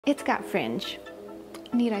It's got fringe.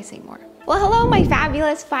 Need I say more? Well, hello, my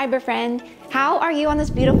fabulous fiber friend. How are you on this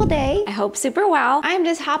beautiful day? I hope super well. I'm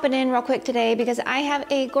just hopping in real quick today because I have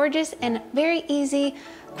a gorgeous and very easy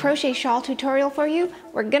crochet shawl tutorial for you.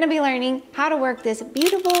 We're gonna be learning how to work this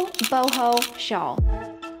beautiful boho shawl.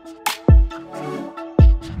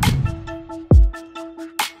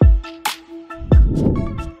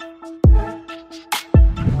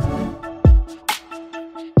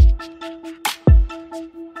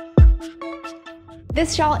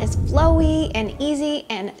 This shawl is flowy and easy,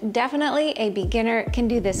 and definitely a beginner can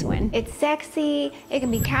do this one. It's sexy, it can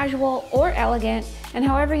be casual or elegant, and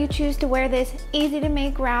however you choose to wear this easy to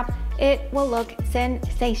make wrap, it will look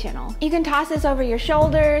sensational. You can toss this over your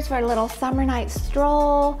shoulders for a little summer night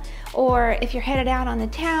stroll, or if you're headed out on the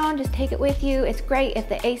town, just take it with you. It's great if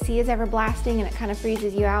the AC is ever blasting and it kind of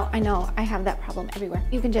freezes you out. I know I have that problem everywhere.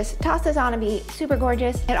 You can just toss this on and be super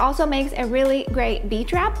gorgeous. It also makes a really great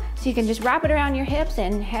beach wrap, so you can just wrap it around your hips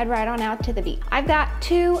and head right on out to the beach. I've got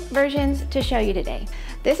two versions to show you today.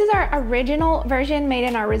 This is our original version made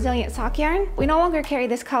in our resilient sock yarn. We no longer carry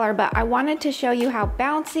this color, but I wanted to show you how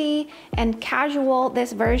bouncy and casual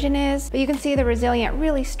this version is. But you can see the resilient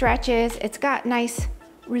really stretches. It's got nice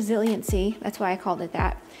resiliency, that's why I called it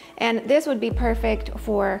that. And this would be perfect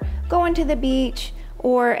for going to the beach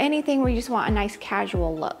or anything where you just want a nice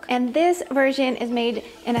casual look. And this version is made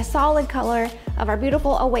in a solid color of our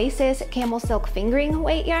beautiful Oasis camel silk fingering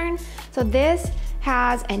weight yarn. So this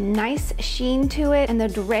has a nice sheen to it, and the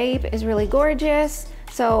drape is really gorgeous.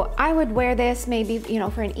 So I would wear this maybe,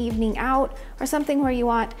 for an evening out or something where you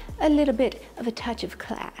want a little bit of a touch of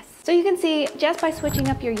class. So you can see just by switching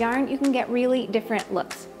up your yarn, you can get really different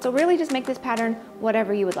looks. So really just make this pattern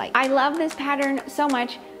whatever you would like. I love this pattern so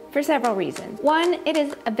much for several reasons. One, it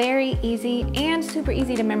is very easy and super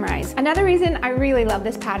easy to memorize. Another reason I really love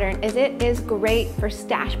this pattern is it is great for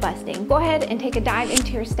stash busting. Go ahead and take a dive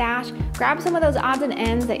into your stash, grab some of those odds and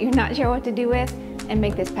ends that you're not sure what to do with, and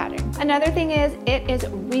make this pattern. Another thing is it is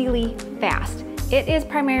really fast. It is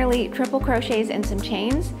primarily triple crochets and some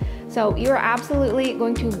chains, so you're absolutely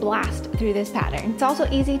going to blast through this pattern. It's also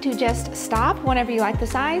easy to just stop whenever you like the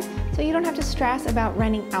size, so you don't have to stress about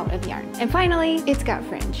running out of yarn. And finally, it's got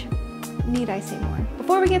fringe. Need I say more?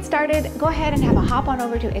 Before we get started, go ahead and have a hop on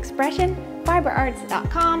over to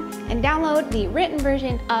expressionfiberarts.com and download the written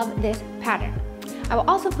version of this pattern. I will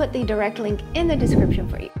also put the direct link in the description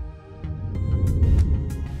for you.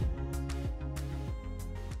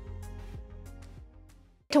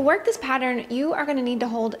 To work this pattern, you are going to need to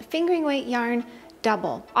hold fingering weight yarn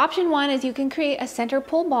double. Option one is you can create a center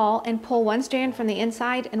pull ball and pull one strand from the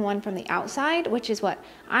inside and one from the outside, which is what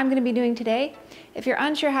I'm going to be doing today. If you're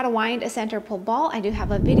unsure how to wind a center pull ball, I do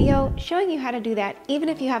have a video showing you how to do that even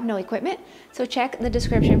if you have no equipment, so check the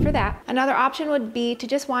description for that. Another option would be to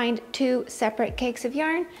just wind two separate cakes of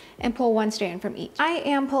yarn and pull one strand from each. I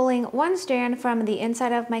am pulling one strand from the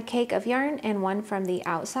inside of my cake of yarn and one from the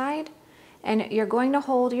outside. And you're going to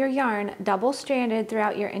hold your yarn double-stranded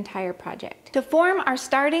throughout your entire project. To form our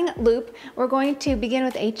starting loop, we're going to begin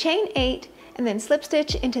with a chain 8 and then slip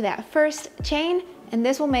stitch into that first chain, and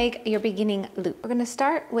this will make your beginning loop. We're going to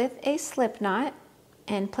start with a slip knot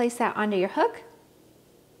and place that onto your hook.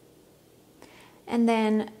 And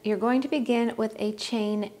then you're going to begin with a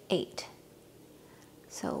chain 8.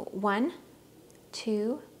 So 1,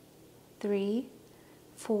 2, 3,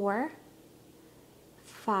 4,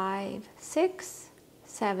 5, 6,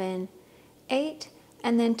 7, 8,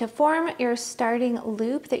 and then to form your starting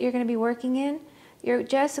loop that you're going to be working in, you're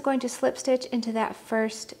just going to slip stitch into that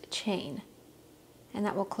first chain, and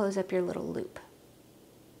that will close up your little loop.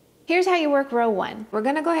 Here's how you work row 1. We're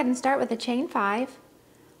going to go ahead and start with a chain 5.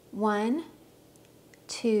 1,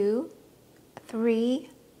 2, 3,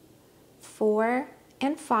 4,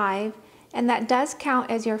 and 5, and that does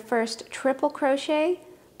count as your first triple crochet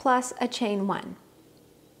plus a chain 1.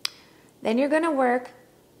 Then you're going to work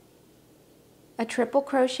a triple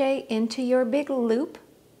crochet into your big loop.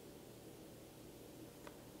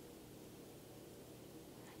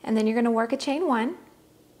 And then you're going to work a chain 1.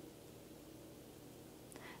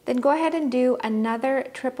 Then go ahead and do another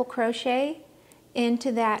triple crochet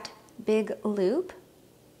into that big loop.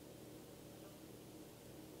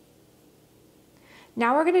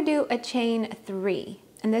 Now we're going to do a chain 3,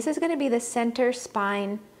 and this is going to be the center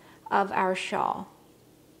spine of our shawl.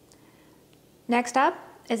 Next up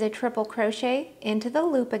is a triple crochet into the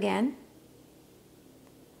loop again,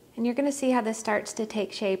 and you're going to see how this starts to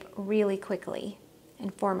take shape really quickly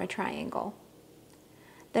and form a triangle.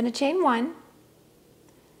 Then a chain 1,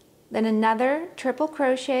 then another triple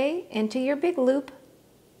crochet into your big loop,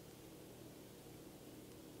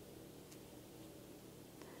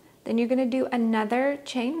 Then you're going to do another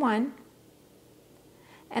chain 1,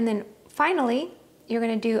 and then finally you're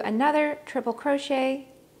going to do another triple crochet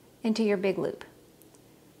into your big loop.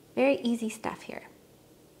 Very easy stuff here.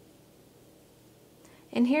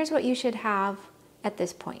 And here's what you should have at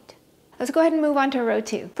this point. Let's go ahead and move on to row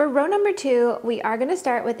 2. For row number 2, we are going to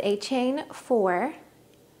start with a chain 4,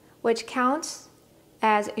 which counts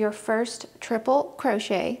as your first triple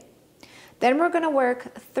crochet. Then we're going to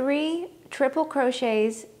work 3 triple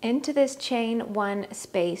crochets into this chain 1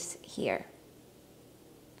 space here.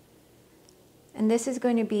 And this is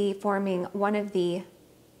going to be forming one of the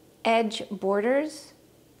edge borders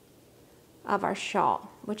of our shawl,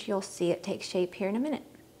 which you'll see it take shape here in a minute.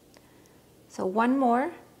 So one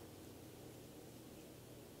more.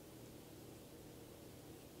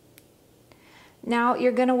 Now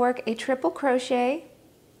you're going to work a triple crochet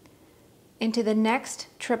into the next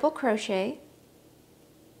triple crochet.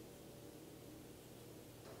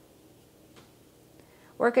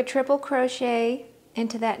 Work a triple crochet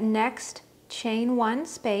into that next chain 1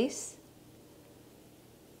 space.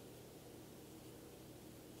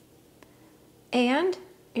 And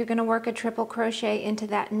you're going to work a triple crochet into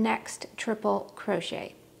that next triple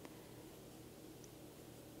crochet.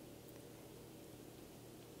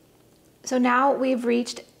 So now we've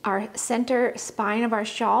reached our center spine of our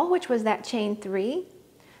shawl, which was that chain 3.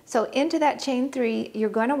 So into that chain 3,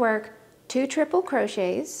 you're going to work 2 triple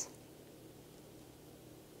crochets.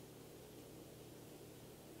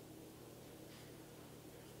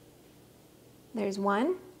 There's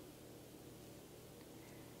 1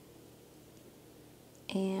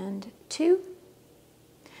 and 2.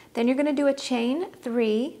 Then you're going to do a chain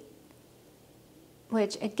 3,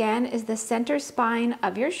 which again is the center spine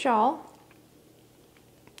of your shawl.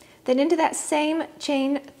 Then into that same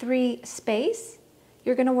chain 3 space,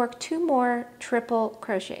 you're going to work 2 more triple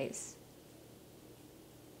crochets.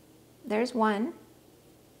 There's 1.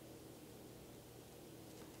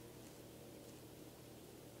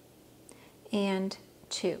 And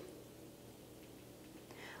 2.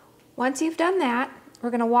 Once you've done that, we're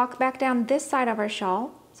going to walk back down this side of our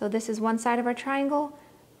shawl. So this is one side of our triangle.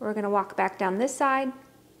 We're going to walk back down this side.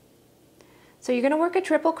 So you're going to work a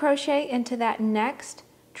triple crochet into that next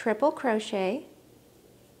triple crochet.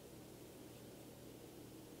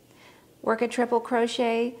 Work a triple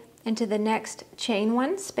crochet into the next chain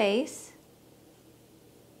 1 space.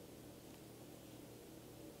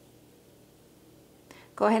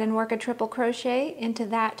 Go ahead and work a triple crochet into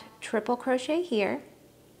that triple crochet here.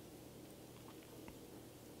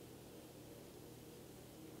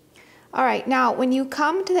 All right, now when you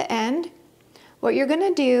come to the end, what you're going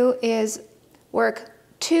to do is work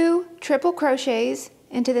 2 triple crochets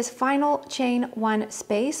into this final chain 1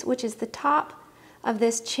 space, which is the top of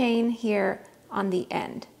this chain here on the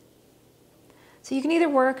end. So you can either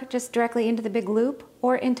work just directly into the big loop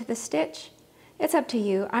or into the stitch. It's up to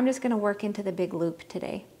you. I'm just going to work into the big loop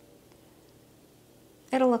today.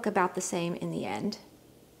 It'll look about the same in the end.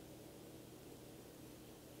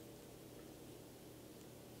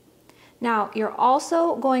 Now you're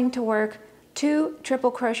also going to work 2 triple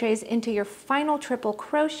crochets into your final triple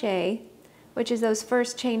crochet, which is those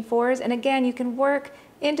first chain 4s. And again, you can work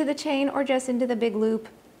into the chain or just into the big loop.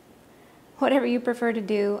 Whatever you prefer to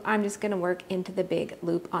do, I'm just going to work into the big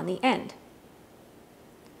loop on the end.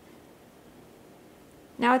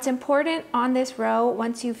 Now it's important on this row,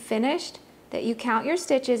 once you've finished, that you count your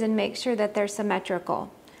stitches and make sure that they're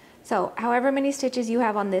symmetrical. So however many stitches you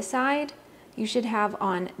have on this side, you should have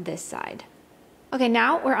on this side. Okay,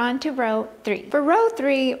 now we're on to row 3. For row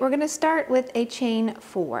 3, we're going to start with a chain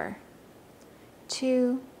 4.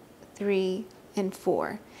 2, 3, and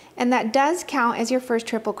 4. And that does count as your first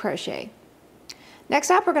triple crochet.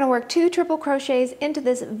 Next up, we're going to work 2 triple crochets into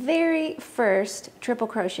this very first triple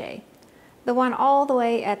crochet, the one all the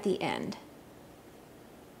way at the end.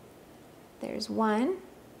 There's 1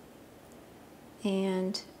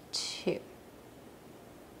 and 2.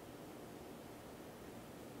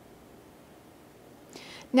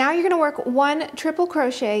 Now you're going to work 1 triple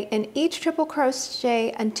crochet in each triple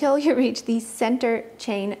crochet until you reach the center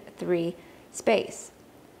chain 3 space.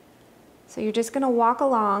 So you're just going to walk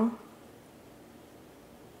along,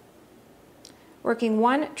 working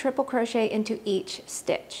 1 triple crochet into each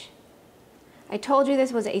stitch. I told you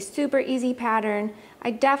this was a super easy pattern.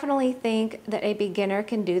 I definitely think that a beginner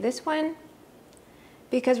can do this one,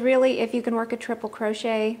 because really if you can work a triple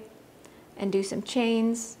crochet and do some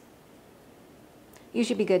chains, you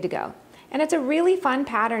should be good to go. And it's a really fun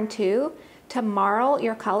pattern too to marl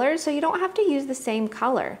your colors, so you don't have to use the same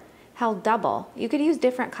color held double. You could use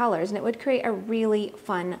different colors and it would create a really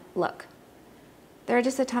fun look. There are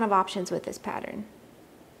just a ton of options with this pattern.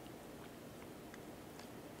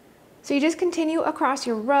 So you just continue across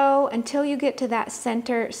your row until you get to that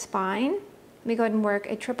center spine. Let me go ahead and work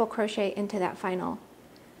a triple crochet into that final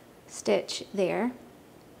stitch there.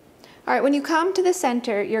 All right, when you come to the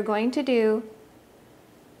center, you're going to do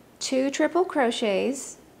 2 triple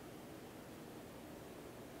crochets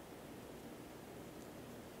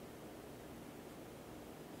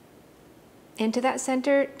into that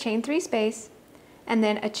center chain 3 space, and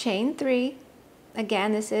then a chain 3.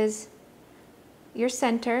 Again, this is your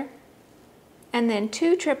center, and then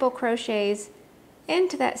 2 triple crochets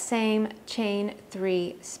into that same chain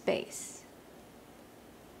 3 space.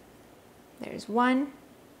 There's 1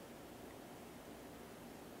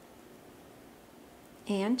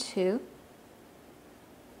 and 2.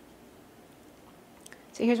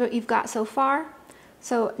 So here's what you've got so far.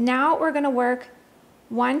 So now we're going to work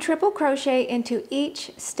 1 triple crochet into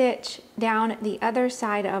each stitch down the other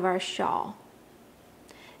side of our shawl.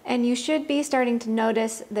 And you should be starting to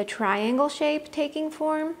notice the triangle shape taking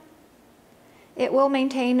form. It will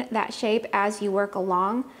maintain that shape as you work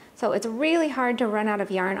along, so it's really hard to run out of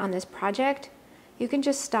yarn on this project. You can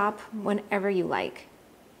just stop whenever you like.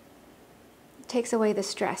 It takes away the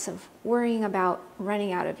stress of worrying about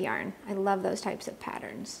running out of yarn. I love those types of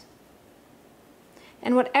patterns.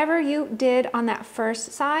 And whatever you did on that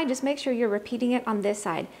first side, just make sure you're repeating it on this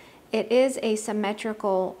side. It is a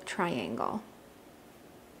symmetrical triangle.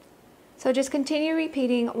 So just continue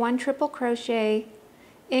repeating 1 triple crochet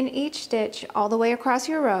in each stitch all the way across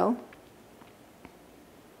your row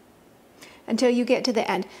until you get to the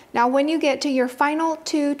end. Now when you get to your final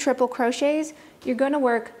 2 triple crochets, you're going to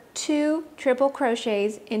work 2 triple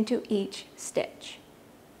crochets into each stitch.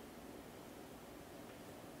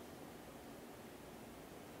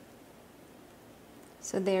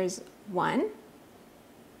 So there's 1,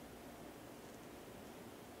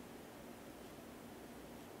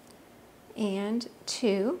 and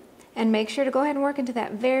 2, and make sure to go ahead and work into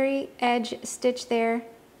that very edge stitch there.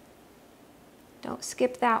 Don't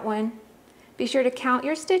skip that one. Be sure to count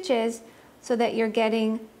your stitches so that you're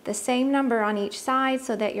getting the same number on each side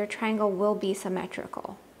so that your triangle will be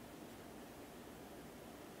symmetrical.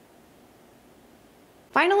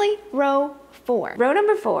 Finally, row 4. Row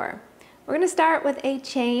number 4. We're going to start with a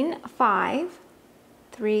chain 5,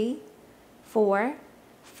 3, 4,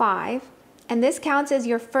 5, and this counts as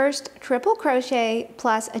your first triple crochet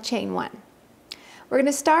plus a chain 1. We're going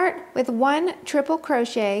to start with 1 triple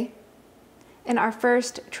crochet in our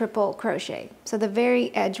first triple crochet, so the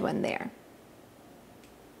very edge one there.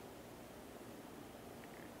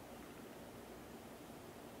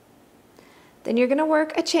 Then you're going to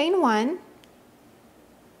work a chain 1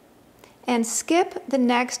 and skip the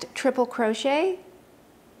next triple crochet.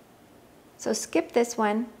 So skip this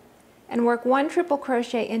one and work 1 triple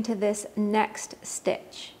crochet into this next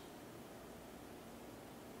stitch.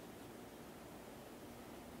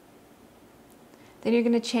 Then you're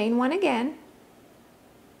going to chain 1 again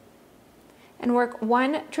and work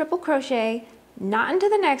 1 triple crochet, not into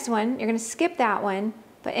the next one, you're going to skip that one,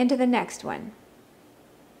 but into the next one.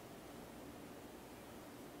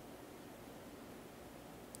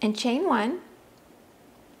 And chain 1,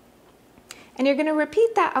 and you're going to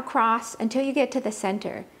repeat that across until you get to the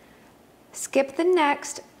center. Skip the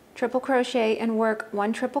next triple crochet and work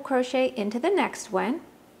 1 triple crochet into the next one.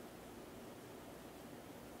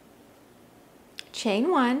 Chain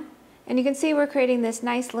 1, and you can see we're creating this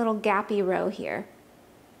nice little gappy row here.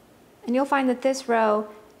 And you'll find that this row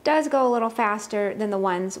does go a little faster than the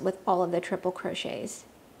ones with all of the triple crochets.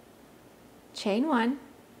 Chain 1,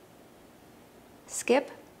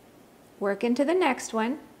 skip, work into the next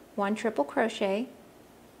one, 1 triple crochet,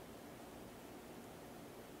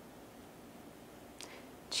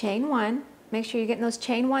 chain 1, make sure you're getting those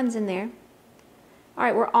chain 1s in there. All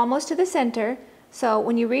right, we're almost to the center, so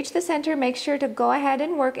when you reach the center, make sure to go ahead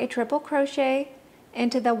and work a triple crochet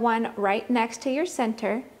into the one right next to your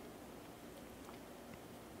center,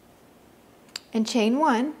 and chain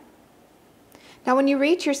 1. Now when you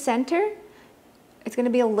reach your center, it's going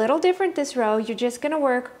to be a little different this row. You're just going to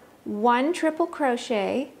work 1 triple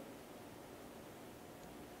crochet,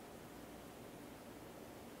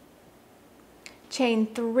 chain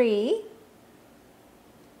 3,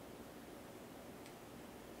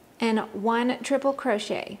 and 1 triple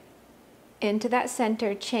crochet into that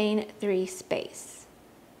center chain 3 space.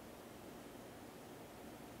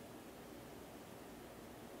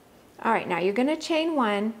 All right, now you're going to chain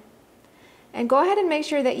 1 and go ahead and make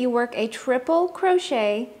sure that you work a triple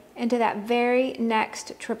crochet into that very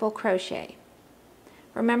next triple crochet.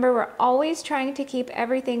 Remember, we're always trying to keep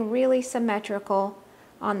everything really symmetrical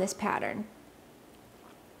on this pattern.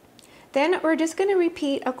 Then we're just going to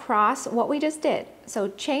repeat across what we just did. So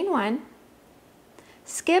chain 1,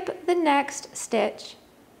 skip the next stitch,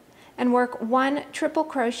 and work 1 triple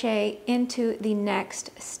crochet into the next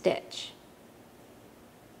stitch.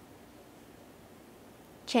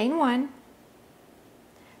 Chain 1,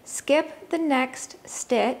 skip the next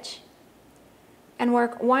stitch, and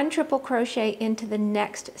work 1 triple crochet into the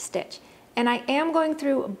next stitch. And I am going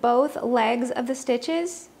through both legs of the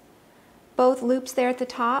stitches, both loops there at the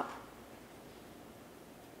top.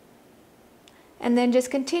 And then just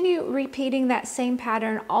continue repeating that same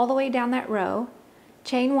pattern all the way down that row.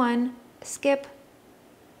 Chain 1, skip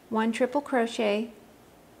 1 triple crochet,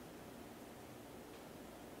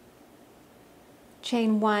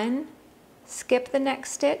 chain 1, skip the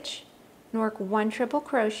next stitch, and work 1 triple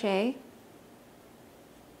crochet,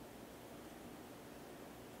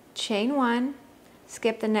 chain 1,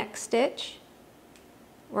 skip the next stitch,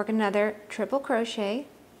 work another triple crochet.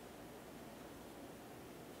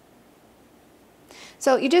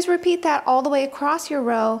 So you just repeat that all the way across your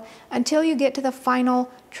row until you get to the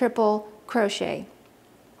final triple crochet.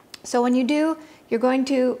 So when you do, you're going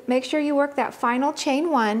to make sure you work that final chain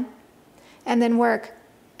 1 and then work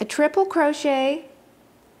a triple crochet,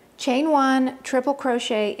 chain 1, triple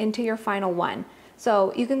crochet into your final 1.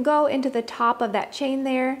 So you can go into the top of that chain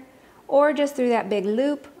there or just through that big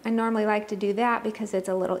loop. I normally like to do that because it's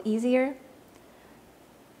a little easier.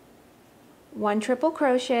 1 triple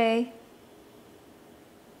crochet,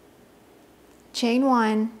 chain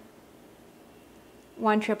 1,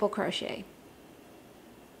 1 triple crochet,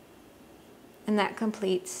 and that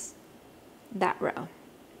completes that row.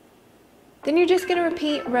 Then you're just going to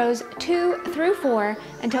repeat rows 2 through 4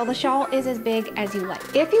 until the shawl is as big as you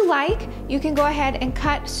like. If you like, you can go ahead and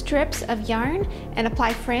cut strips of yarn and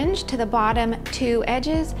apply fringe to the bottom 2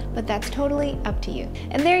 edges, but that's totally up to you.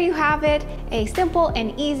 And there you have it, a simple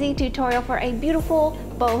and easy tutorial for a beautiful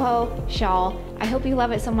boho shawl. I hope you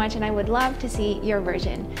love it so much, and I would love to see your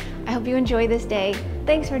version. I hope you enjoy this day.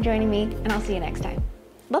 Thanks for joining me, and I'll see you next time.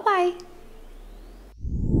 Bye-bye.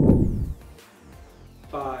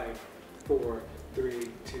 5, 4, 3,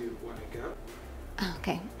 2, 1, and go.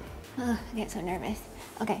 Okay. I get so nervous.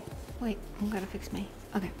 Okay. Wait, I'm gonna fix my.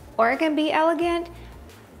 Okay. Or it can be elegant,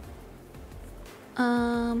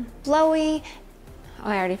 flowy. Oh,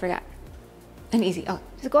 I already forgot. And easy. Oh,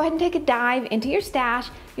 just go ahead and take a dive into your stash.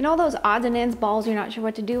 You know those odds and ends balls you're not sure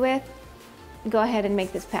what to do with? Go ahead and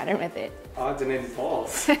make this pattern with it. Odds and ends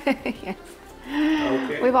balls? Yes.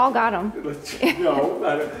 Okay. We've all got them. No,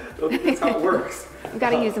 I don't, that's how it works. We've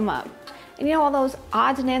got to use them up. And you know all those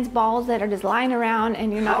odds and ends balls that are just lying around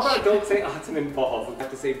and you're not sure? How about sure? don't say odds and ends balls? You have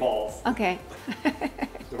to say balls. Okay.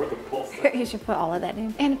 Where the balls You should put all of that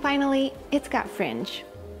in. And finally, it's got fringe.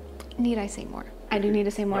 Need I say more? I do need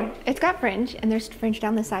to say more. It's got fringe, and there's fringe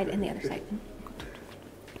down the side and the other side.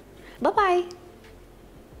 Bye-bye.